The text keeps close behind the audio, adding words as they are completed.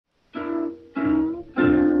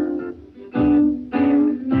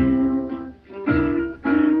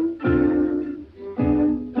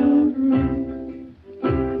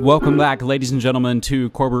Welcome back, ladies and gentlemen, to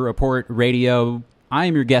Corbett Report Radio. I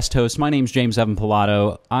am your guest host. My name's James Evan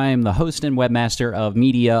Pilato. I am the host and webmaster of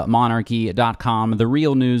MediaMonarchy.com, The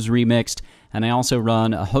Real News Remixed, and I also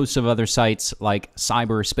run a host of other sites like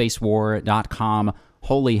CyberSpaceWar.com,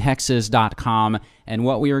 HolyHexes.com, and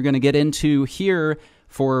what we are going to get into here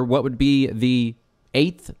for what would be the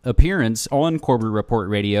 8th appearance on Corbett Report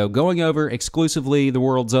Radio, going over exclusively the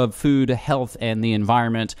worlds of food, health, and the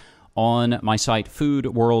environment on my site,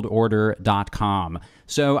 foodworldorder.com.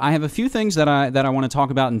 So I have a few things that I want to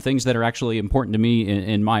talk about and things that are actually important to me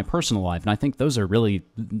in my personal life, and I think those are really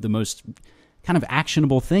the most kind of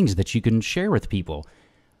actionable things that you can share with people.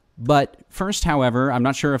 But first, however, I'm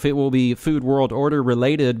not sure if it will be Food World Order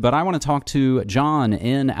related, but I want to talk to John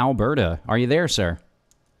in Alberta. Are you there, sir?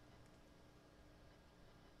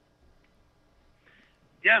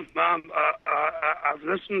 Yeah, I've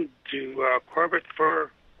listened to Corbett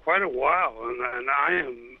for quite a while, and I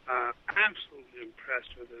am absolutely impressed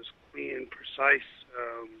with his clean, precise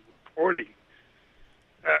reporting.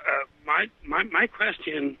 My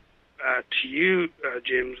question to you,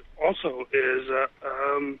 James, also is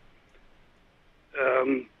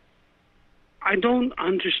I don't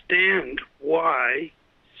understand why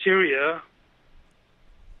Syria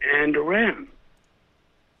and Iran.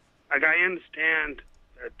 Like, I understand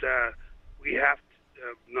that we have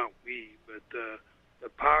to, not we, but the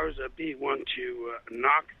powers that be want to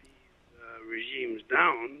knock these regimes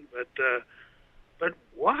down, but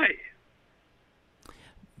why?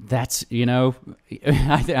 That's,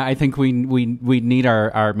 I think we need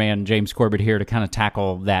our man James Corbett here to kind of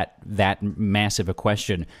tackle that massive a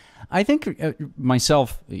question. I think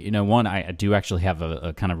myself, one, I do actually have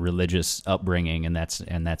a kind of religious upbringing, and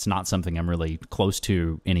that's not something I'm really close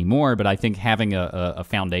to anymore. But I think having a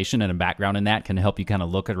foundation and a background in that can help you kind of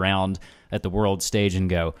look around at the world stage and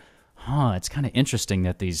go, it's kind of interesting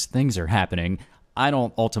that these things are happening. I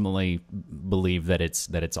don't ultimately believe that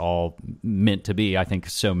it's all meant to be. I think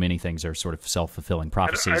so many things are sort of self-fulfilling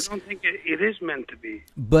prophecies. I don't think it is meant to be.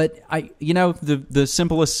 But the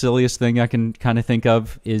simplest, silliest thing I can kind of think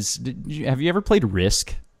of is, have you ever played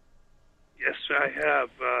Risk? Yes, I have,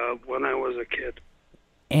 when I was a kid.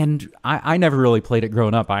 And I never really played it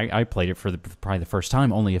growing up. I played it for probably the first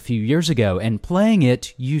time only a few years ago. And playing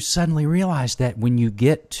it, you suddenly realize that when you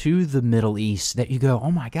get to the Middle East, that you go,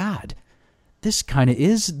 oh my God, this kind of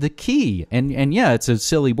is the key. And yeah, it's a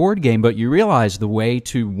silly board game, but you realize the way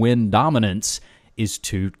to win dominance is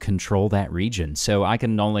to control that region. So I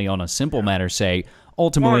can only, on a simple matter, say,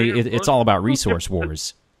 ultimately, it's all about resource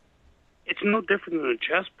wars. It's no different than a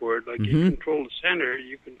chessboard. Like, you control the center,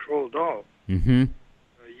 you control it all. Mm-hmm.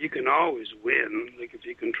 You can always win, like, if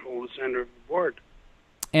you control the center of the board.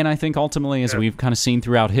 And I think ultimately, as we've kind of seen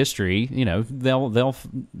throughout history,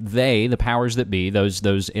 the powers that be,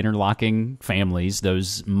 those interlocking families,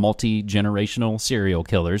 those multi-generational serial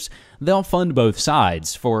killers, they'll fund both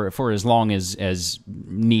sides for as long as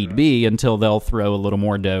need be, until they'll throw a little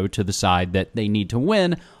more dough to the side that they need to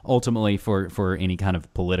win, ultimately for any kind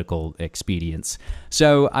of political expedience.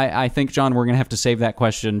 So I think, John, we're going to have to save that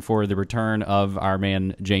question for the return of our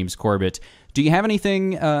man James Corbett. Do you have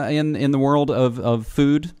anything in the world of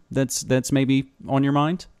food that's maybe on your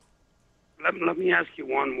mind? Let me ask you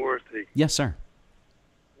one more thing. Yes, sir.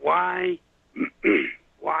 Why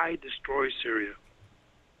destroy Syria?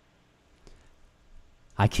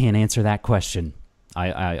 I can't answer that question.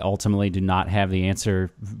 I ultimately do not have the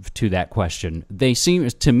answer to that question. They seem,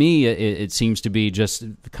 to me, it seems to be just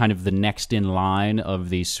kind of the next in line of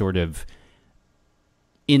these sort of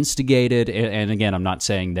instigated, and again, I'm not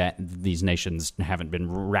saying that these nations haven't been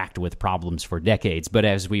racked with problems for decades, but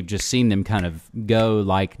as we've just seen them kind of go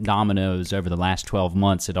like dominoes over the last 12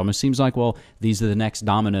 months, it almost seems like, well, these are the next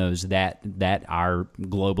dominoes that our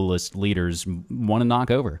globalist leaders want to knock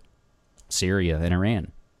over. Syria and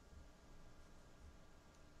Iran.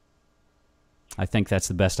 I think that's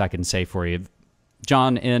the best I can say for you.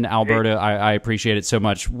 John in Alberta, I appreciate it so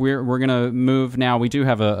much. We're going to move now. We do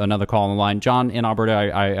have another call on the line. John in Alberta,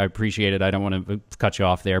 I appreciate it. I don't want to cut you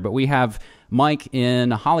off there. But we have Mike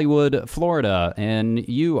in Hollywood, Florida, and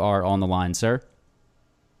you are on the line, sir.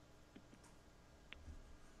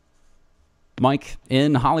 Mike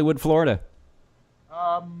in Hollywood, Florida.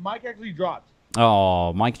 Mike actually dropped.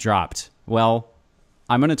 Oh, Mike dropped. Well,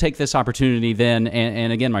 I'm going to take this opportunity then,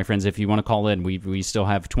 and again, my friends, if you want to call in, we still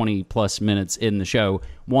have 20-plus minutes in the show,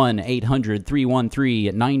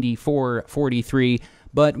 1-800-313-9443.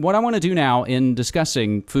 But what I want to do now in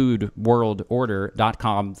discussing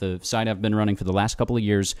foodworldorder.com, the site I've been running for the last couple of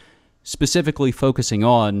years, specifically focusing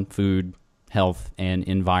on food, health, and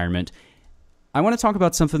environment, I want to talk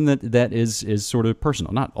about something that is sort of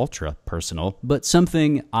personal, not ultra personal, but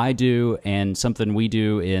something I do and something we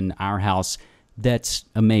do in our house that's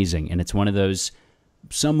amazing. And it's one of those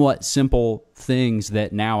somewhat simple things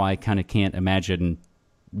that now I kind of can't imagine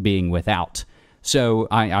being without. So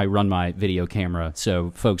I run my video camera,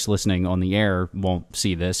 so folks listening on the air won't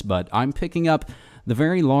see this, but I'm picking up the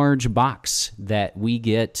very large box that we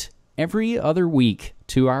get every other week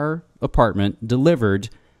to our apartment delivered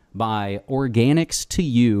by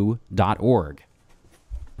organics2u.org.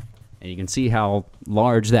 And you can see how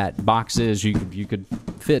large that box is. You could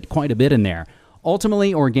fit quite a bit in there.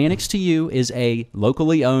 Ultimately, Organics to You is a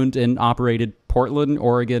locally owned and operated Portland,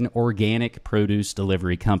 Oregon organic produce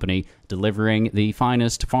delivery company, delivering the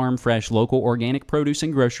finest farm-fresh local organic produce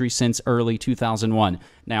and groceries since early 2001.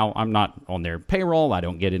 Now, I'm not on their payroll. I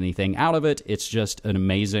don't get anything out of it. It's just an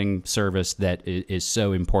amazing service that is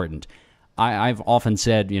so important. I've often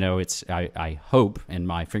said, I hope, and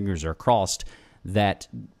my fingers are crossed, that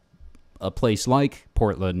a place like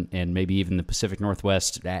Portland and maybe even the Pacific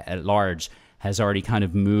Northwest at large has already kind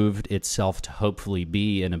of moved itself to hopefully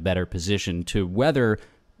be in a better position to weather.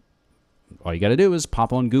 All you got to do is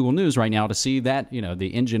pop on Google News right now to see that,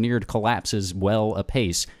 the engineered collapse is well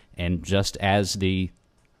apace. And just as the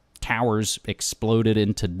towers exploded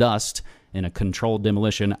into dust in a controlled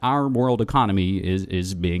demolition, our world economy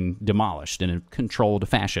is being demolished in a controlled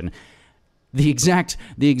fashion. The exact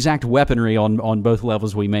weaponry on both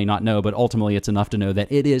levels we may not know, but ultimately it's enough to know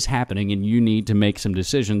that it is happening, and you need to make some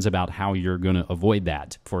decisions about how you're going to avoid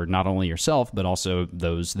that for not only yourself, but also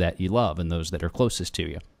those that you love and those that are closest to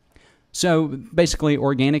you. So basically,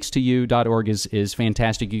 organics2u.org is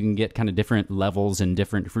fantastic. You can get kind of different levels and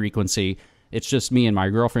different frequency. It's just me and my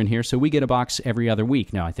girlfriend here, so we get a box every other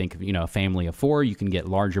week. Now, I think, a family of 4, you can get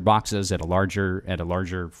larger boxes at a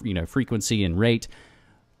larger frequency and rate,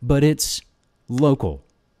 but it's local,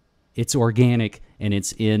 it's organic, and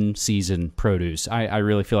it's in-season produce. I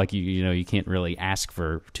really feel like you can't really ask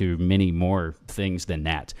for too many more things than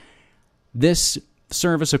that. This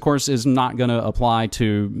service, of course, is not going to apply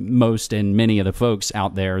to most and many of the folks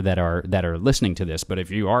out there that are listening to this. But if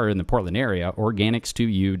you are in the Portland area,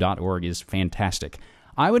 organics2u.org is fantastic.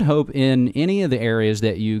 I would hope in any of the areas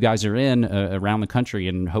that you guys are in around the country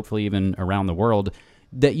and hopefully even around the world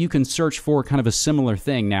that you can search for kind of a similar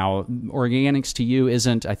thing. Now, Organics to You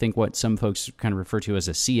isn't, I think, what some folks kind of refer to as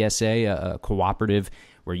a CSA, a cooperative,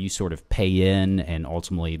 where you sort of pay in and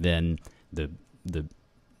ultimately then the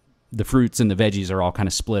fruits and the veggies are all kind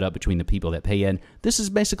of split up between the people that pay in. This is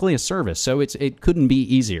basically a service, so it couldn't be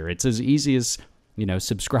easier. It's as easy as,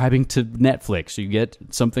 subscribing to Netflix. You get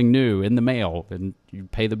something new in the mail, and you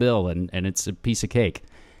pay the bill, and it's a piece of cake.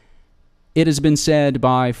 It has been said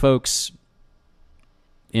by folks,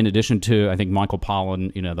 in addition to, I think, Michael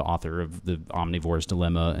Pollan, the author of The Omnivore's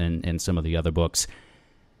Dilemma and some of the other books,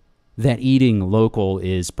 that eating local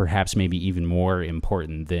is perhaps maybe even more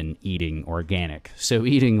important than eating organic. So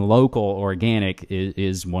eating local organic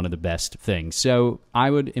is one of the best things. So I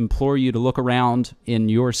would implore you to look around in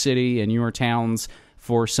your city and your towns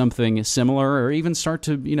for something similar, or even start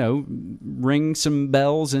to, ring some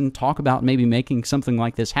bells and talk about maybe making something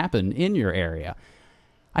like this happen in your area.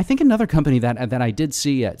 I think another company that I did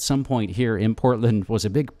see at some point here in Portland was a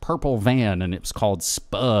big purple van, and it was called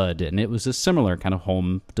Spud, and it was a similar kind of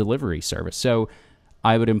home delivery service. So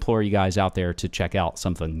I would implore you guys out there to check out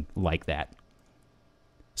something like that.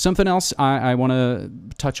 Something else I want to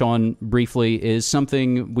touch on briefly is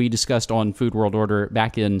something we discussed on Food World Order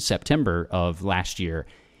back in September of last year,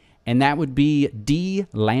 and that would be D.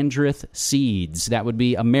 Landreth Seeds. That would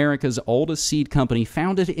be America's oldest seed company,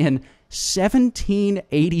 founded in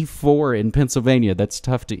 1784 in Pennsylvania. That's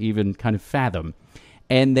tough to even kind of fathom.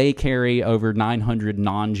 And they carry over 900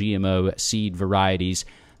 non-GMO seed varieties.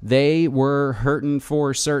 They were hurting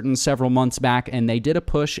for certain several months back, and they did a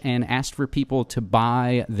push and asked for people to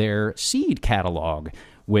buy their seed catalog,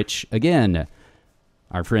 which, again,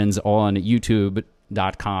 our friends on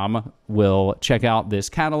YouTube.com will check out this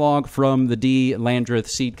catalog from the D. Landreth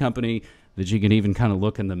Seed Company that you can even kind of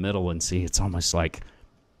look in the middle and see. It's almost like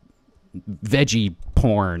veggie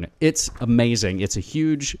porn. It's amazing. It's a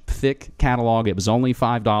huge, thick catalog. It was only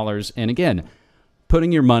 $5. And again,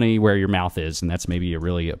 putting your money where your mouth is, and that's maybe a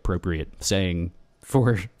really appropriate saying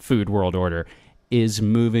for Food World Order, is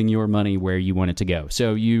moving your money where you want it to go.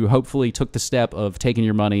 So you hopefully took the step of taking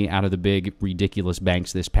your money out of the big, ridiculous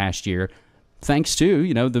banks this past year, thanks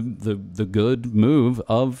to, the good move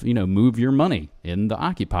of, move your money in the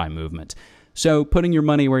Occupy movement. So putting your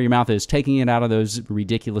money where your mouth is, taking it out of those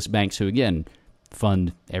ridiculous banks who, again,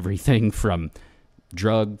 fund everything from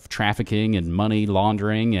drug trafficking and money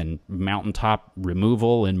laundering and mountaintop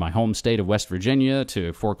removal in my home state of West Virginia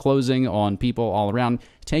to foreclosing on people all around.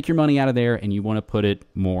 Take your money out of there and you want to put it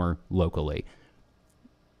more locally.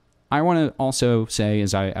 I want to also say,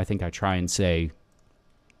 as I think I try and say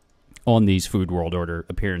on these Food World Order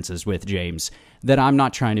appearances with James, that I'm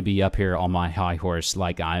not trying to be up here on my high horse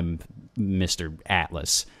like I'm Mr.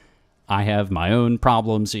 Atlas. I have my own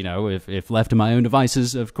problems, if left to my own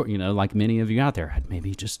devices, of course, like many of you out there, I'd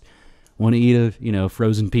maybe just want to eat a,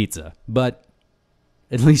 frozen pizza. But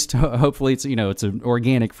at least hopefully it's, it's an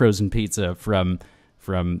organic frozen pizza from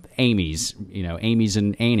Amy's, Amy's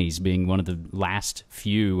and Annie's being one of the last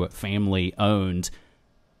few family-owned,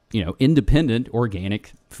 independent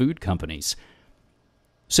organic food companies.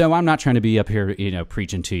 So I'm not trying to be up here,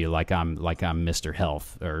 preaching to you like I'm Mr.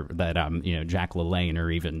 Health, or that I'm, Jack LaLanne, or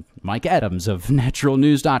even Mike Adams of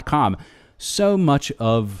naturalnews.com. So much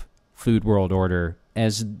of Food World Order,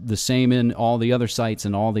 as the same in all the other sites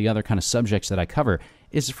and all the other kind of subjects that I cover,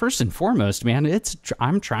 is first and foremost, man,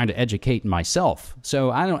 I'm trying to educate myself.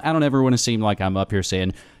 So I don't ever want to seem like I'm up here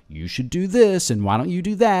saying, you should do this, and why don't you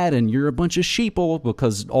do that, and you're a bunch of sheeple,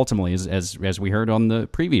 because ultimately, as we heard on the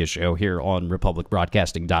previous show here on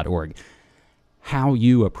republicbroadcasting.org, how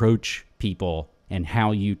you approach people and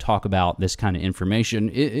how you talk about this kind of information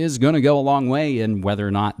is going to go a long way in whether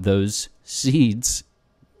or not those seeds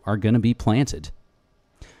are going to be planted.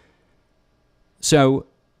 So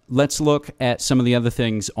let's look at some of the other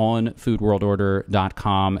things on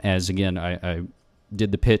foodworldorder.com, as again, I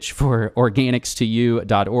did the pitch for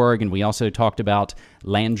organics2u.org, and we also talked about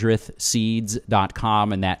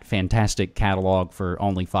landrethseeds.com and that fantastic catalog for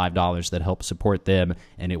only $5 that helps support them,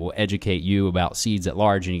 and it will educate you about seeds at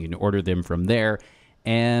large, and you can order them from there.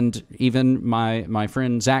 And even my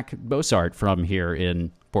friend Zach Bossart from here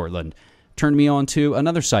in Portland turned me on to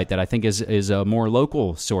another site that I think is a more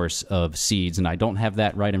local source of seeds, and I don't have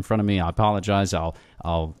that right in front of me. I apologize. I'll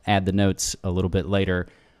add the notes a little bit later.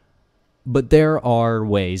 But there are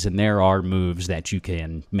ways and there are moves that you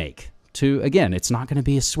can make to, again, it's not going to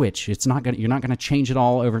be a switch. You're not going to change it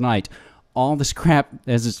all overnight. All this crap,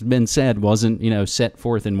 as it's been said, wasn't, set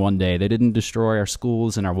forth in one day. They didn't destroy our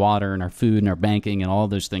schools and our water and our food and our banking and all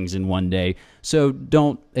those things in one day. So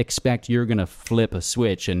don't expect you're going to flip a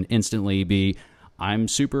switch and instantly be, I'm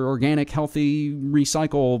super organic, healthy,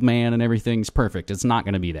 recycle man, and everything's perfect. It's not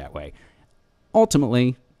going to be that way.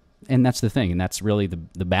 Ultimately, and that's the thing, and that's really the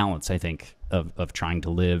balance, I think, of trying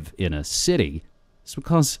to live in a city. It's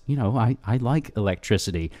because, I like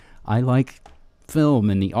electricity. I like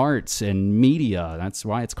film and the arts and media. That's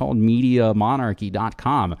why it's called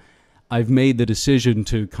MediaMonarchy.com. I've made the decision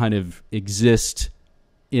to kind of exist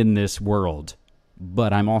in this world,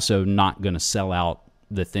 but I'm also not going to sell out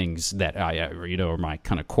the things that are my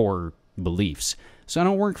kind of core beliefs. So I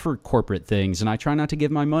don't work for corporate things, and I try not to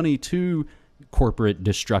give my money to corporate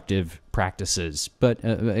destructive practices. But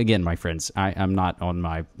again, my friends, I'm not on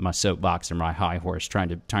my soapbox or my high horse trying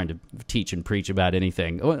to teach and preach about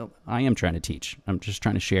anything. Well, I am trying to teach. I'm just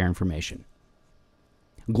trying to share information.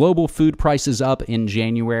 Global food prices up in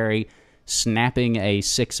January, snapping a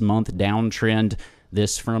 6-month downtrend.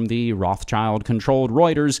 This from the Rothschild-controlled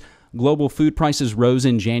Reuters. Global food prices rose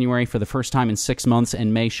in January for the first time in 6 months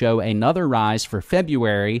and may show another rise for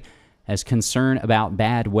February, as concern about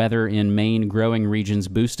bad weather in main growing regions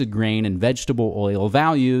boosted grain and vegetable oil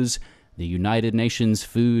values, the United Nations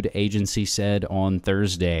Food Agency said on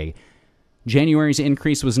Thursday. January's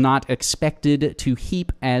increase was not expected to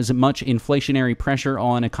heap as much inflationary pressure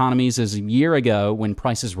on economies as a year ago when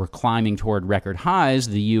prices were climbing toward record highs,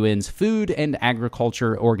 the UN's Food and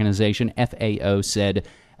Agriculture Organization, FAO, said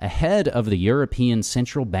ahead of the European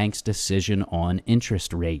Central Bank's decision on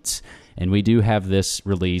interest rates. And we do have this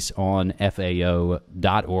release on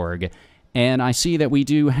FAO.org. And I see that we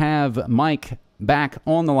do have Mike back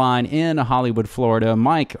on the line in Hollywood, Florida.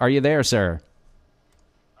 Mike, are you there, sir?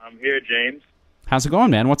 I'm here, James. How's it going,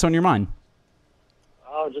 man? What's on your mind?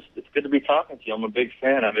 Oh, it's good to be talking to you. I'm a big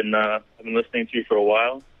fan. I've been listening to you for a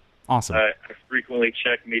while. Awesome. I frequently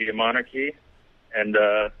check Media Monarchy and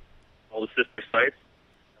all the sister sites.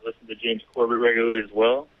 I listen to James Corbett regularly as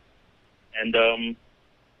well. And I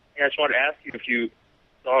just wanted to ask you if you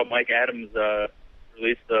saw Mike Adams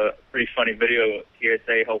released a pretty funny video,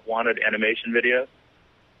 TSA Help Wanted animation video.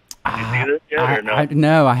 Did you see this yet, or no?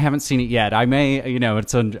 No, I haven't seen it yet. I may,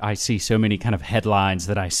 I see so many kind of headlines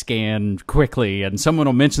that I scan quickly, and someone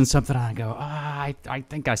will mention something, and I go, I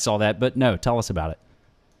think I saw that, but no, tell us about it.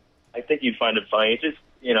 I think you'd find it funny. It's just,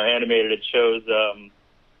 animated. It shows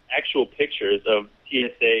actual pictures of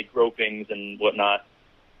TSA gropings and whatnot,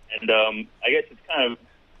 and I guess it's kind of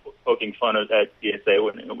poking fun at CSA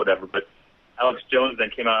or whatever. But Alex Jones then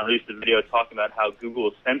came out and released a video talking about how Google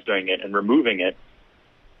is censoring it and removing it,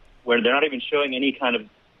 where they're not even showing any kind of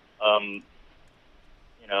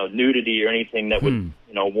nudity or anything that would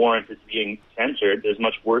warrant it being censored. There's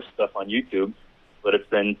much worse stuff on YouTube, but it's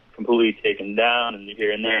been completely taken down and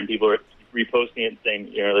here and there, and people are reposting it and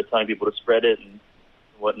saying, they're telling people to spread it and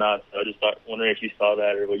whatnot. So I just wondering if you saw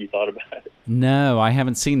that or what you thought about it. No, I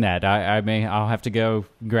haven't seen that. I'll have to go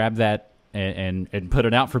grab that and put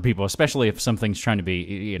it out for people, especially if something's trying to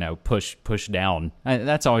be, pushed down.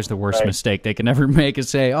 That's always the worst mistake they can ever make, is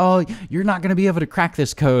say, oh, you're not going to be able to crack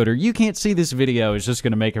this code, or you can't see this video. It's just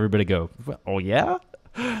going to make everybody go, oh, yeah?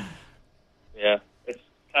 Yeah. It's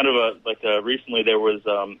kind of recently there was,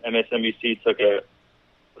 MSNBC put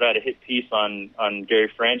out a hit piece on Gary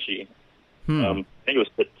Franchi. I think it was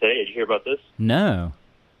today. Did you hear about this? No.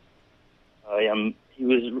 He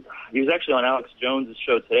was actually on Alex Jones'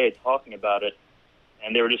 show today talking about it,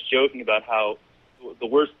 and they were just joking about how the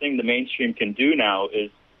worst thing the mainstream can do now is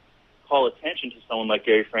call attention to someone like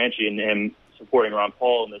Gary Franchi and him supporting Ron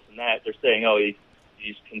Paul and this and that. They're saying, oh,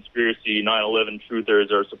 these conspiracy 9/11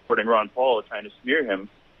 truthers are supporting Ron Paul, trying to smear him.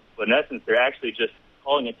 But in essence, they're actually just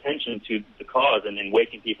calling attention to the cause and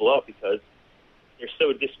waking people up, because they're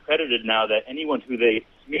so discredited now that anyone who they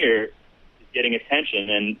smear is getting attention.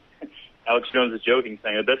 And Alex Jones is joking,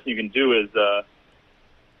 saying the best thing you can do is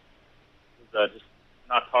just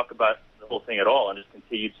not talk about the whole thing at all and just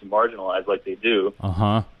continue to marginalize like they do.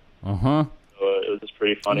 So it was just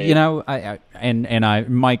pretty funny.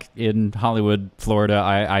 Mike in Hollywood, Florida,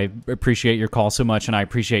 I appreciate your call so much, and I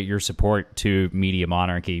appreciate your support to Media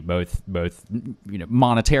Monarchy, both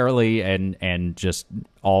monetarily and just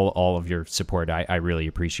all of your support. I really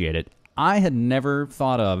appreciate it. I had never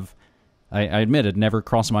thought of, I admit it never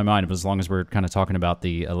crossed my mind, as long as we're kind of talking about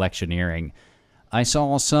the electioneering. I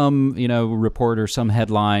saw some, report or some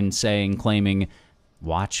headline claiming,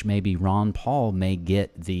 watch, maybe Ron Paul may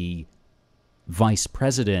get the vice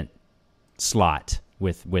president slot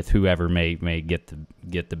with whoever may get the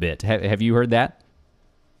bit. Have you heard that?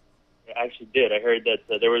 I actually did. I heard that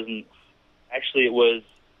there was it was,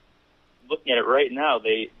 looking at it right now,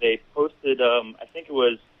 they posted, I think it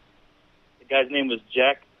was, the guy's name was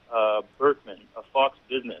Jack Berkman of Fox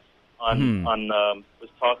Business was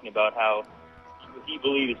talking about how he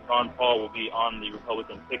believes Ron Paul will be on the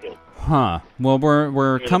Republican ticket. Well,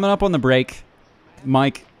 we're coming up on the break,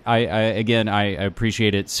 Mike. I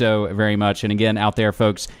appreciate it so very much. And again, out there,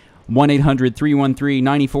 folks,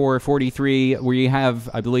 1-800-313-9443. We have,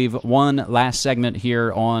 I believe, one last segment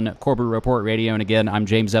here on Corbett Report Radio. And again, I'm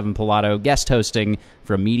James Evan Pilato, guest hosting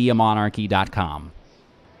from MediaMonarchy.com.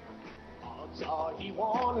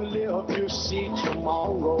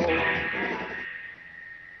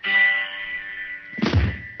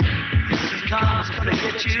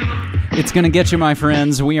 It's going to get you, my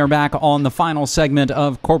friends. We are back on the final segment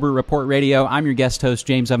of Corbett Report Radio. I'm your guest host,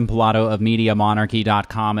 James Evan Pilato of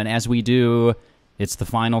MediaMonarchy.com. And as we do, it's the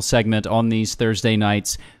final segment on these Thursday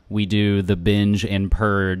nights. We do the binge and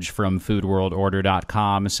purge from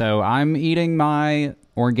FoodWorldOrder.com. So I'm eating my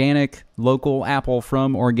organic local apple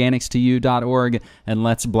from organics2u.org, and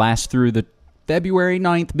let's blast through the February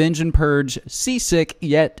 9th binge and purge, seasick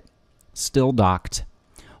yet still docked.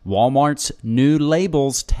 Walmart's new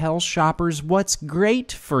labels tell shoppers what's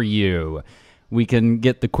great for you. We can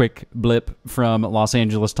get the quick blip from Los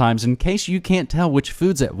Angeles Times. In case you can't tell which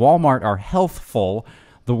foods at Walmart are healthful,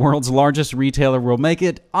 the world's largest retailer will make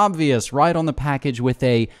it obvious right on the package with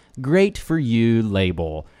a great for you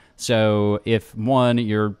label. So if, one,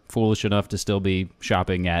 you're foolish enough to still be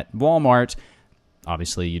shopping at Walmart,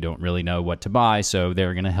 obviously you don't really know what to buy, so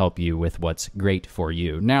they're going to help you with what's great for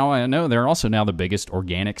you. Now, I know they're also now the biggest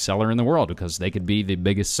organic seller in the world, because they could be the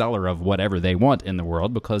biggest seller of whatever they want in the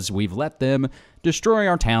world, because we've let them destroy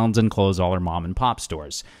our towns and close all our mom and pop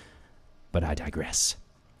stores. But I digress.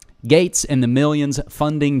 Gates and the millions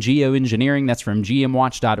funding geoengineering. That's from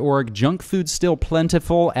gmwatch.org. Junk food still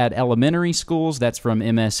plentiful at elementary schools. That's from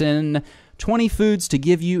MSN. 20 foods to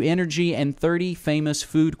give you energy and 30 famous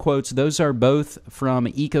food quotes. Those are both from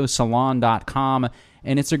ecosalon.com.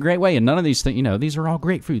 And it's a great way. And none of these things, these are all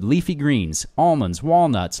great food. Leafy greens, almonds,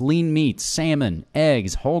 walnuts, lean meats, salmon,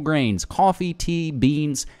 eggs, whole grains, coffee, tea,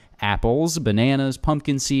 beans, apples, bananas,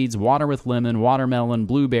 pumpkin seeds, water with lemon, watermelon,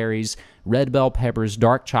 blueberries, red bell peppers,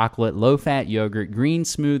 dark chocolate, low-fat yogurt, green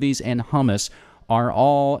smoothies, and hummus are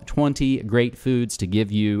all 20 great foods to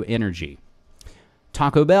give you energy.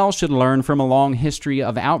 Taco Bell should learn from a long history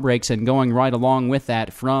of outbreaks, and going right along with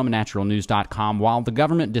that from naturalnews.com. While the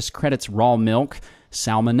government discredits raw milk,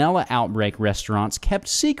 salmonella outbreak restaurants kept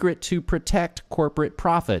secret to protect corporate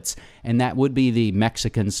profits, and that would be the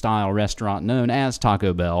Mexican-style restaurant known as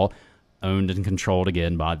Taco Bell, owned and controlled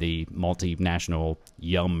again by the multinational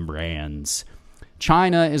Yum Brands.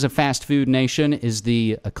 China is a fast food nation. Is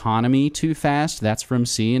the economy too fast? That's from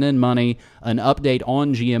CNN Money. An update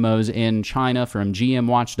on GMOs in China from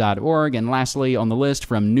gmwatch.org. And lastly, on the list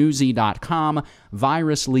from newsy.com,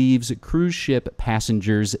 virus leaves cruise ship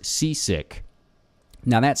passengers seasick.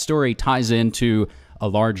 Now, that story ties into a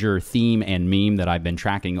larger theme and meme that I've been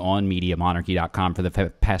tracking on MediaMonarchy.com for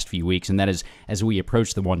the past few weeks, and that is, as we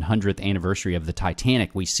approach the 100th anniversary of the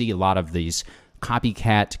Titanic, we see a lot of these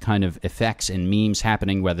copycat kind of effects and memes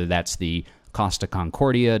happening, whether that's the Costa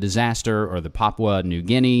Concordia disaster or the Papua New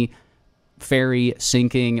Guinea ferry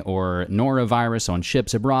sinking or norovirus on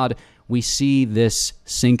ships abroad. We see this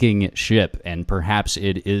sinking ship, and perhaps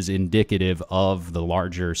it is indicative of the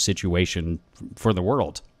larger situation for the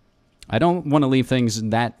world. I don't want to leave things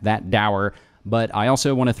that dour, but I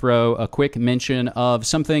also want to throw a quick mention of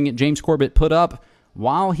something James Corbett put up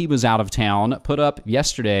while he was out of town, put up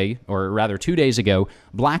yesterday, or rather 2 days ago,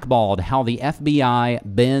 blackballed how the FBI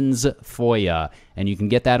bends FOIA. And you can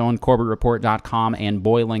get that on CorbettReport.com and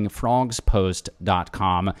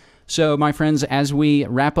BoilingFrogsPost.com. So, my friends, as we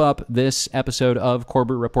wrap up this episode of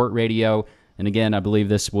Corbett Report Radio, and again, I believe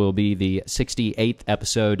this will be the 68th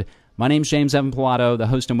episode, my name's James Evan Pilato, the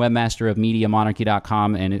host and webmaster of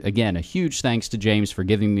MediaMonarchy.com, and again, a huge thanks to James for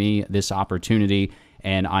giving me this opportunity,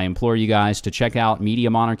 and I implore you guys to check out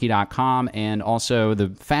MediaMonarchy.com, and also the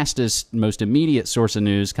fastest, most immediate source of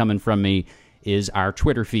news coming from me is our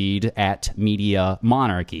Twitter feed at Media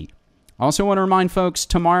Monarchy. I also want to remind folks,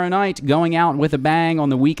 tomorrow night, going out with a bang on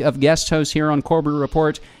the week of guest hosts here on Corbett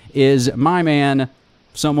Report is my man,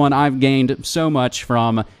 someone I've gained so much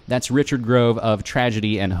from. That's Richard Grove of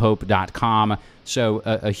TragedyAndHope.com. So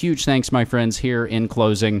a huge thanks, my friends, here in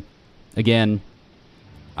closing. Again,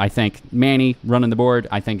 I thank Manny running the board.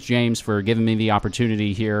 I thank James for giving me the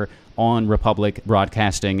opportunity here on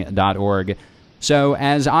republicbroadcasting.org. So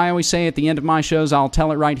as I always say at the end of my shows, I'll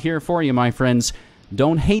tell it right here for you, my friends.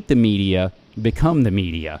 Don't hate the media, become the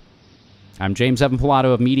media. I'm James Evan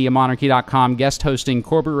Pilato of MediaMonarchy.com, guest hosting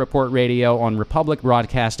Corbett Report Radio on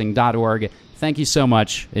republicbroadcasting.org. Thank you so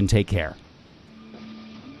much, and take care.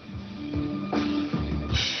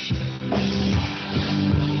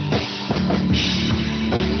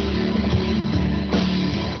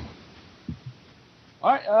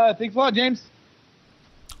 All right, thanks a lot, James.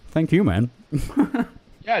 Thank you, man.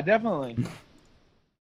 Yeah, definitely.